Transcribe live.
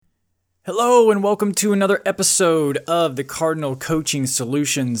Hello and welcome to another episode of the Cardinal Coaching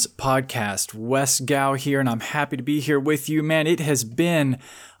Solutions podcast. Wes Gow here, and I'm happy to be here with you. Man, it has been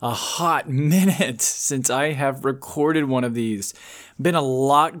a hot minute since I have recorded one of these. Been a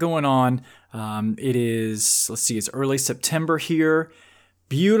lot going on. It's early September here.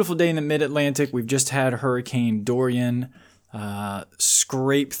 Beautiful day in the Mid-Atlantic. We've just had Hurricane Dorian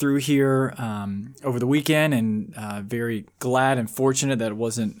scrape through here over the weekend, and very glad and fortunate that it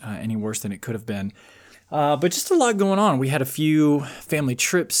wasn't any worse than it could have been. But just a lot going on. We had a few family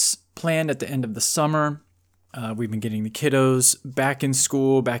trips planned at the end of the summer. We've been getting the kiddos back in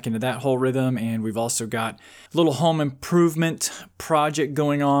school, back into that whole rhythm, and we've also got a little home improvement project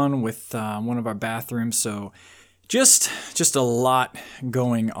going on with one of our bathrooms. So just a lot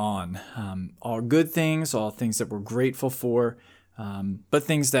going on. All good things, all things that we're grateful for, but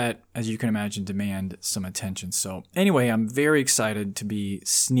things that, as you can imagine, demand some attention. So anyway, I'm very excited to be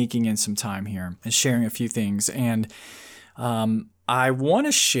sneaking in some time here and sharing a few things. And I want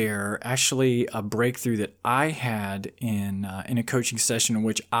to share actually a breakthrough that I had in a coaching session in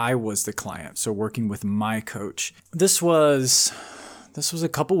which I was the client. So working with my coach. This was a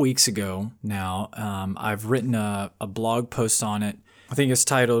couple weeks ago now. I've written a blog post on it. I think it's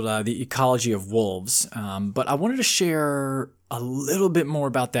titled The Ecology of Wolves. But I wanted to share a little bit more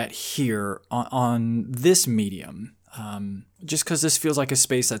about that here on this medium, just because this feels like a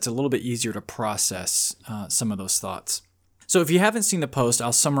space that's a little bit easier to process some of those thoughts. So if you haven't seen the post,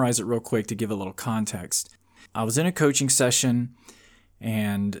 I'll summarize it real quick to give a little context. I was in a coaching session,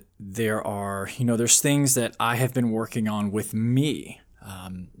 and there's things that I have been working on with me.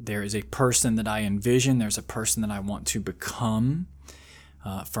 There is a person that I envision. There's a person that I want to become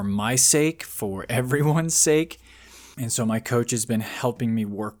for my sake, for everyone's sake. And so my coach has been helping me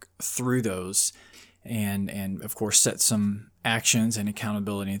work through those and of course, set some actions and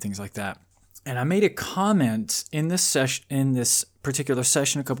accountability and things like that. And I made a comment in this particular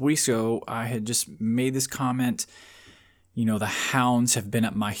session a couple weeks ago. I had just made this comment. The hounds have been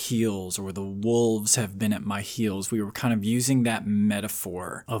at my heels, or the wolves have been at my heels. We were kind of using that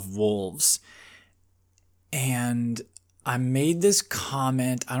metaphor of wolves. And I made this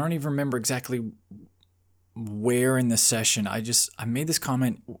comment. I don't even remember exactly where in the session. I made this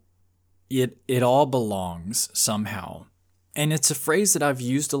comment. It all belongs somehow. And it's a phrase that I've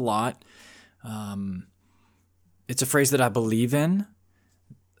used a lot. It's a phrase that I believe in,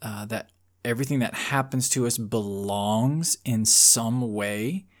 that everything that happens to us belongs in some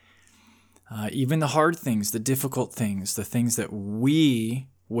way. Even the hard things, the difficult things, the things that we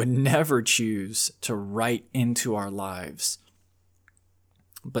would never choose to write into our lives.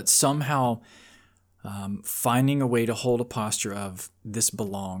 But somehow finding a way to hold a posture of this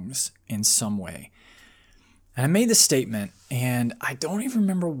belongs in some way. And I made this statement, and I don't even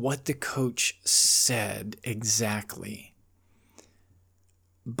remember what the coach said exactly.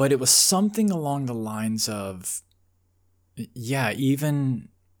 But it was something along the lines of, yeah, even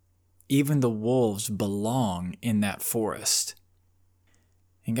the wolves belong in that forest.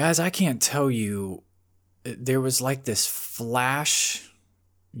 And guys, I can't tell you, there was like this flash,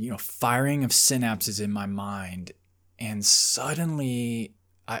 firing of synapses in my mind. And suddenly,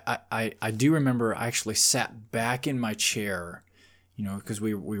 I do remember I actually sat back in my chair, because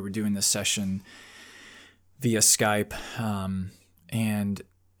we were doing this session via Skype, and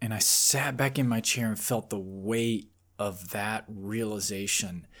I sat back in my chair and felt the weight of that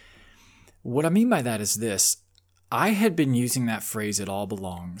realization. What I mean by that is this. I had been using that phrase, it all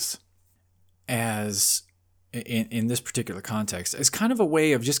belongs, as in this particular context, as kind of a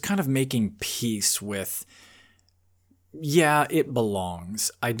way of just kind of making peace with, yeah, it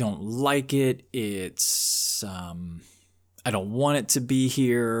belongs. I don't like it. I don't want it to be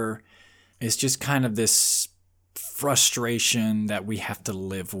here. It's just kind of this frustration that we have to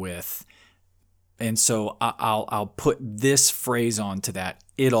live with. And so I'll put this phrase onto that.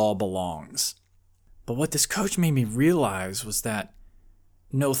 It all belongs. But what this coach made me realize was that,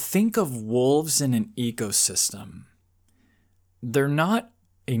 no, think of wolves in an ecosystem. They're not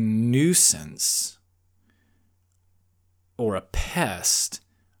a nuisance or a pest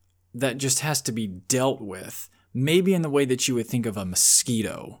that just has to be dealt with. Maybe in the way that you would think of a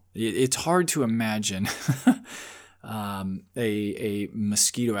mosquito. It's hard to imagine a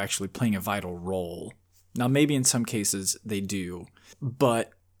mosquito actually playing a vital role. Now, maybe in some cases they do.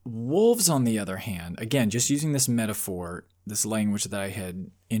 But wolves, on the other hand, again, just using this metaphor, this language that I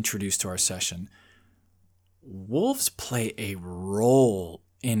had introduced to our session, wolves play a role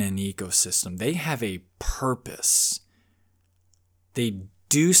in an ecosystem. They have a purpose. They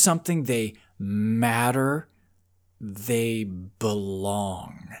do something. They matter. They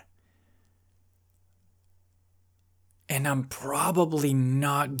belong. And I'm probably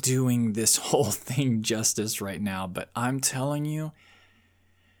not doing this whole thing justice right now, but I'm telling you,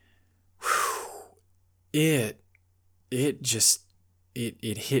 it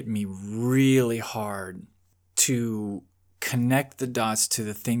hit me really hard to connect the dots to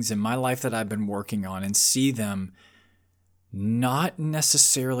the things in my life that I've been working on and see them not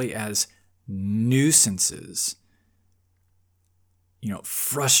necessarily as nuisances,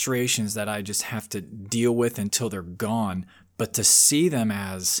 frustrations that I just have to deal with until they're gone, but to see them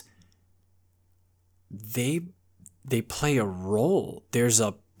as they play a role. There's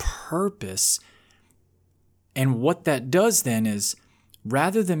a purpose. And what that does then is,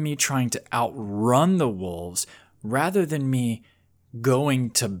 rather than me trying to outrun the wolves, rather than me going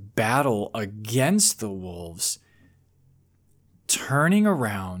to battle against the wolves, turning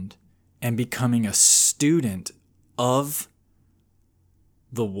around and becoming a student of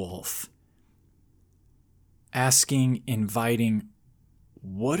the wolf, asking, inviting,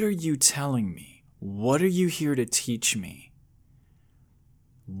 what are you telling me? What are you here to teach me?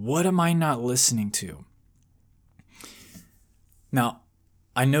 What am I not listening to? Now,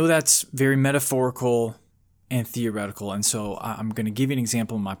 I know that's very metaphorical and theoretical, and so I'm going to give you an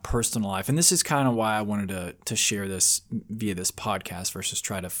example in my personal life. And this is kind of why I wanted to share this via this podcast versus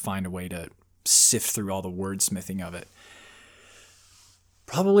try to find a way to sift through all the wordsmithing of it.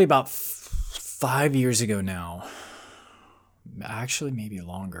 Probably about 5 years ago now, actually maybe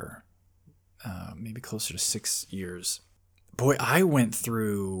longer, maybe closer to 6 years. Boy, I went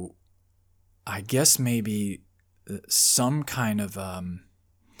through, I guess maybe some kind of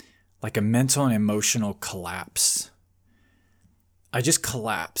like a mental and emotional collapse. I just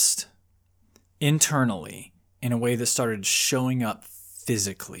collapsed internally in a way that started showing up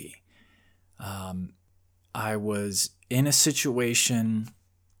physically. I was in a situation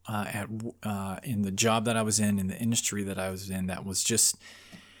in the job that I was in the industry that I was in, that was just,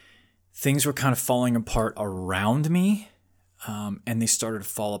 things were kind of falling apart around me, and they started to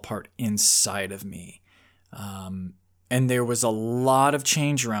fall apart inside of me. And there was a lot of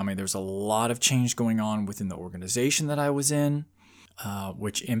change around me. There was a lot of change going on within the organization that I was in,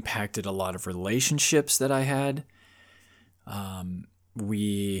 which impacted a lot of relationships that I had. My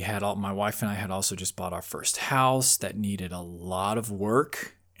wife and I had also just bought our first house that needed a lot of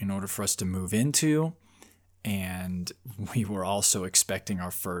work in order for us to move into. And we were also expecting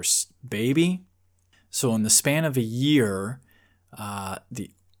our first baby. So in the span of a year,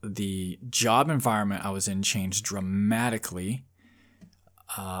 the job environment I was in changed dramatically.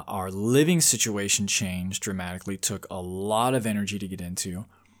 Our living situation changed dramatically, took a lot of energy to get into,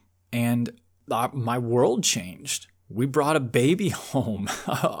 and my world changed. We brought a baby home,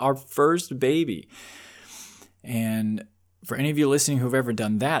 our first baby. And for any of you listening who've ever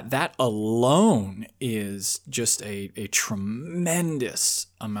done that, that alone is just a tremendous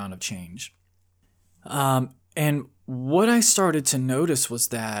amount of change. And what I started to notice was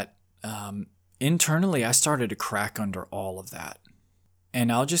that internally I started to crack under all of that.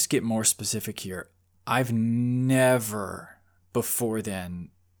 And I'll just get more specific here. I've never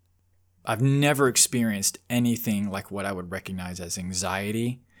experienced anything like what I would recognize as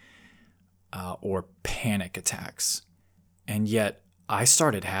anxiety or panic attacks. And yet I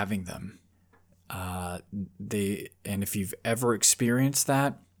started having them. And if you've ever experienced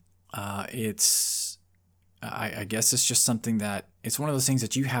that, I guess it's just something that, it's one of those things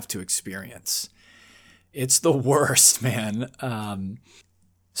that you have to experience. It's the worst, man.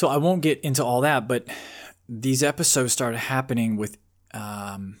 So I won't get into all that, but these episodes started happening with,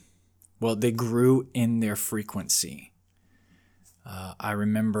 they grew in their frequency. I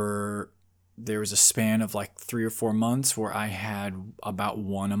remember there was a span of like 3 or 4 months where I had about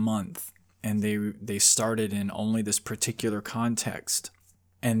one a month, and they started in only this particular context.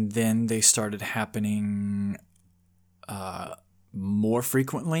 And then they started happening more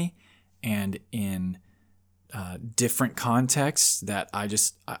frequently and in different contexts that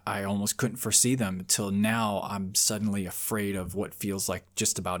I almost couldn't foresee them, until now I'm suddenly afraid of what feels like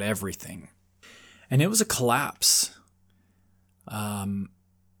just about everything. And it was a collapse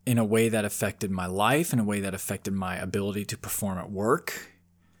in a way that affected my life, in a way that affected my ability to perform at work.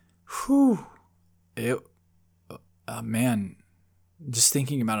 Man. Just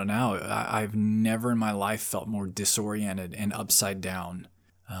thinking about it now, I've never in my life felt more disoriented and upside down,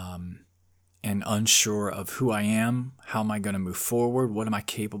 and unsure of who I am, how am I going to move forward, what am I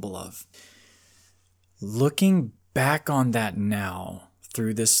capable of. Looking back on that now,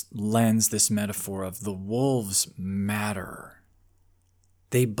 through this lens, this metaphor of the wolves matter.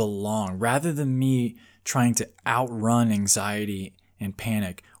 They belong. Rather than me trying to outrun anxiety and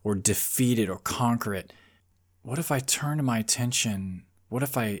panic or defeat it or conquer it, what if I turned my attention? What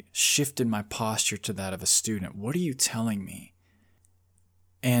if I shifted my posture to that of a student? What are you telling me?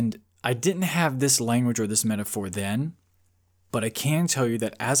 And I didn't have this language or this metaphor then, but I can tell you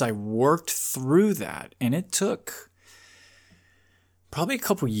that as I worked through that, and it took probably a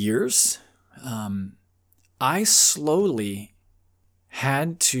couple years, I slowly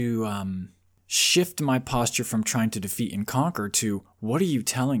had to shift my posture from trying to defeat and conquer to, what are you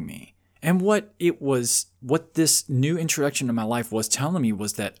telling me? And what this new introduction to my life was telling me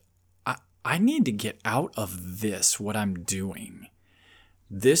was that I need to get out of this, what I'm doing.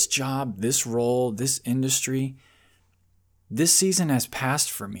 This job, this role, this industry, this season has passed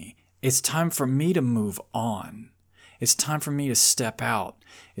for me. It's time for me to move on. It's time for me to step out.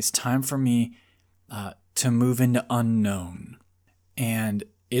 It's time for me to move into unknown. And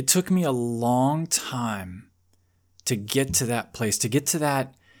it took me a long time to get to that place, to get to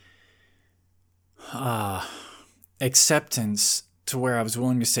that acceptance to where I was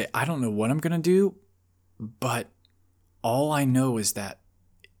willing to say, I don't know what I'm going to do, but all I know is that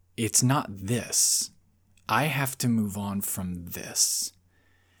it's not this. I have to move on from this.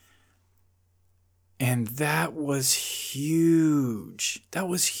 And that was huge. That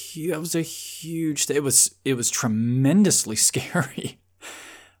was huge. That was a huge. It was tremendously scary,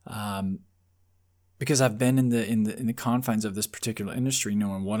 because I've been in the confines of this particular industry,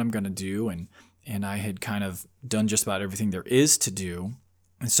 knowing what I'm going to do, and I had kind of done just about everything there is to do,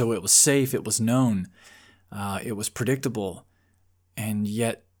 and so it was safe. It was known. It was predictable, and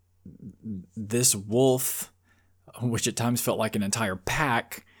yet this wolf, which at times felt like an entire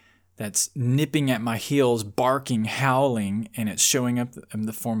pack, that's nipping at my heels, barking, howling, and it's showing up in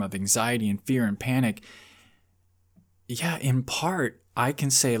the form of anxiety and fear and panic. Yeah, in part, I can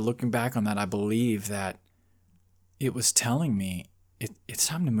say, looking back on that, I believe that it was telling me it's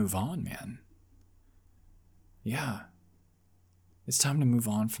time to move on, man. Yeah, it's time to move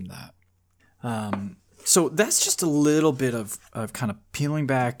on from that. So that's just a little bit of kind of peeling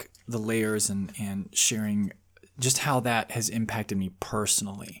back the layers and sharing just how that has impacted me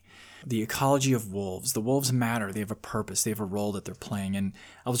personally. The ecology of wolves. The wolves matter. They have a purpose. They have a role that they're playing. And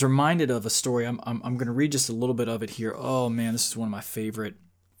I was reminded of a story. I'm going to read just a little bit of it here. Oh man, this is one of my favorite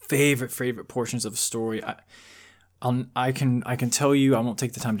portions of a story. I can tell you, I won't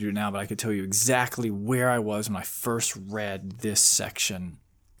take the time to do it now, but I could tell you exactly where I was when I first read this section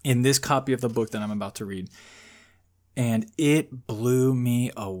in this copy of the book that I'm about to read. And it blew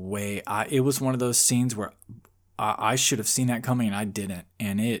me away. It was one of those scenes where I should have seen that coming and I didn't.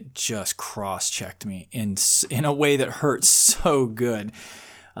 And it just cross-checked me in a way that hurt so good.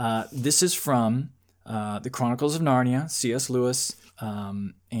 This is from The Chronicles of Narnia, C.S. Lewis.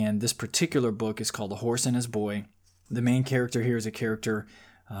 And this particular book is called The Horse and His Boy. The main character here is a character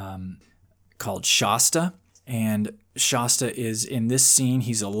called Shasta. And Shasta is in this scene.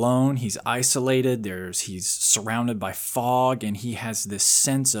 He's alone. He's isolated. He's surrounded by fog. And he has this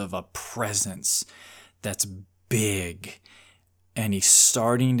sense of a presence that's big. And he's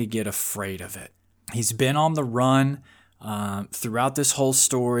starting to get afraid of it. He's been on the run throughout this whole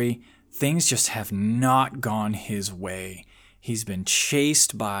story. Things just have not gone his way. He's been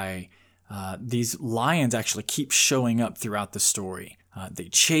chased by these lions. Actually keep showing up throughout the story. They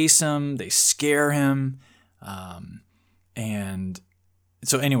chase him. They scare him. And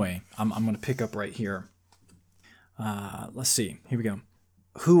so anyway, I'm going to pick up right here. Let's see. Here we go.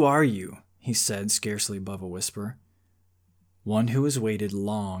 "Who are you?" he said, scarcely above a whisper. "One who has waited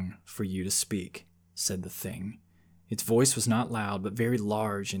long for you to speak," said the thing. Its voice was not loud, but very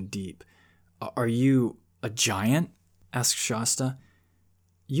large and deep. "Are you a giant?" asked Shasta.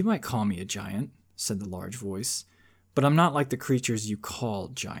 "You might call me a giant," said the large voice, "but I'm not like the creatures you call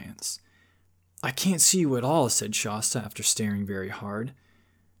giants." "I can't see you at all," said Shasta after staring very hard.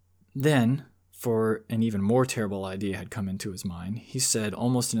 Then, for an even more terrible idea had come into his mind, he said,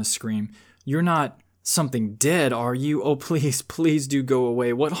 almost in a scream, "You're not something dead, are you? Oh, please, please do go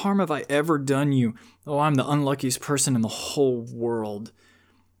away. What harm have I ever done you? Oh, I'm the unluckiest person in the whole world."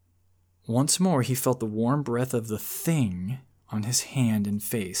 Once more he felt the warm breath of the thing on his hand and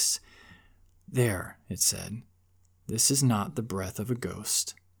face. "There," it said, "this is not the breath of a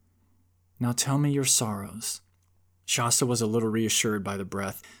ghost. Now tell me your sorrows." Shasta was a little reassured by the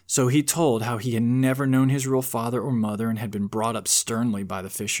breath, so he told how he had never known his real father or mother and had been brought up sternly by the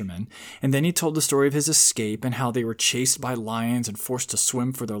fishermen. And then he told the story of his escape and how they were chased by lions and forced to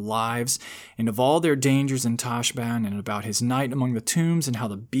swim for their lives, and of all their dangers in Tashbaan, and about his night among the tombs and how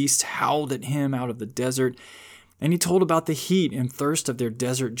the beasts howled at him out of the desert. And he told about the heat and thirst of their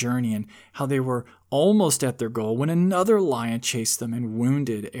desert journey and how they were almost at their goal when another lion chased them and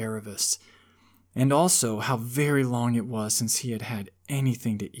wounded Aravis. and also how very long it was since he had had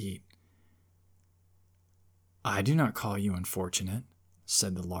anything to eat. "I do not call you unfortunate,"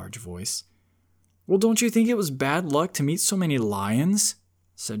 said the large voice. "Well, don't you think it was bad luck to meet so many lions?"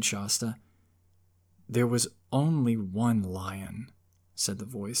 said Shasta. "There was only one lion," said the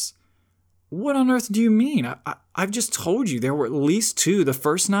voice. "What on earth do you mean? I've just told you there were at least two the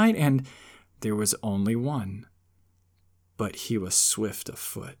first night, and there was only one. But he was swift of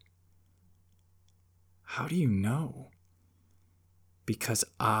foot." "How do you know?" "Because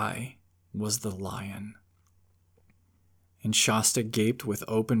I was the lion." And Shasta gaped with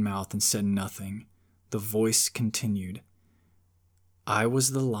open mouth and said nothing. The voice continued. "I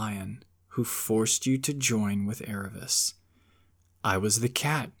was the lion who forced you to join with Aravis. I was the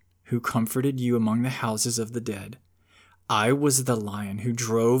cat who comforted you among the houses of the dead. I was the lion who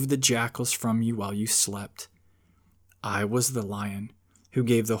drove the jackals from you while you slept. I was the lion who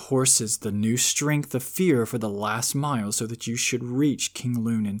gave the horses the new strength of fear for the last mile so that you should reach King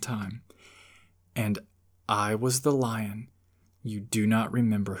Lune in time. And I was the lion you do not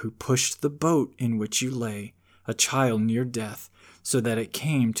remember who pushed the boat in which you lay, a child near death, so that it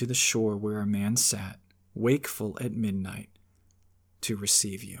came to the shore where a man sat, wakeful at midnight, to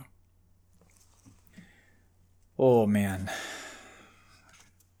receive you." Oh, man.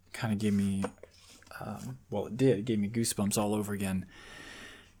 Kind of gave me, it gave me goosebumps all over again.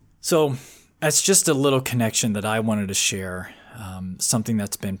 So that's just a little connection that I wanted to share, something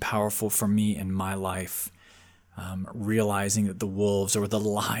that's been powerful for me in my life. Realizing that the wolves or the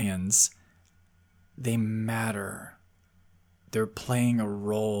lions, they matter. They're playing a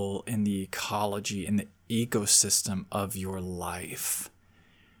role in the ecology, in the ecosystem of your life.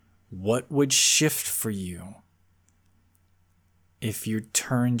 What would shift for you if you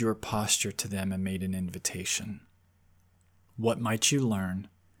turned your posture to them and made an invitation? What might you learn?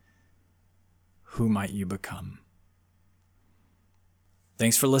 Who might you become?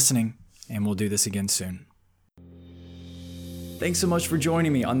 Thanks for listening, and we'll do this again soon. Thanks so much for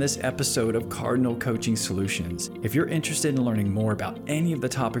joining me on this episode of Cardinal Coaching Solutions. If you're interested in learning more about any of the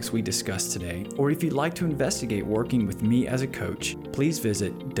topics we discussed today, or if you'd like to investigate working with me as a coach, please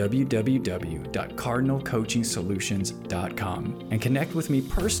visit www.cardinalcoachingsolutions.com and connect with me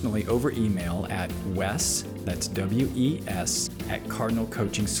personally over email at Wes, that's WES, at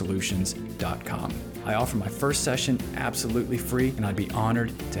cardinalcoachingsolutions.com. I offer my first session absolutely free, and I'd be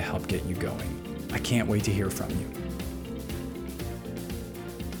honored to help get you going. I can't wait to hear from you.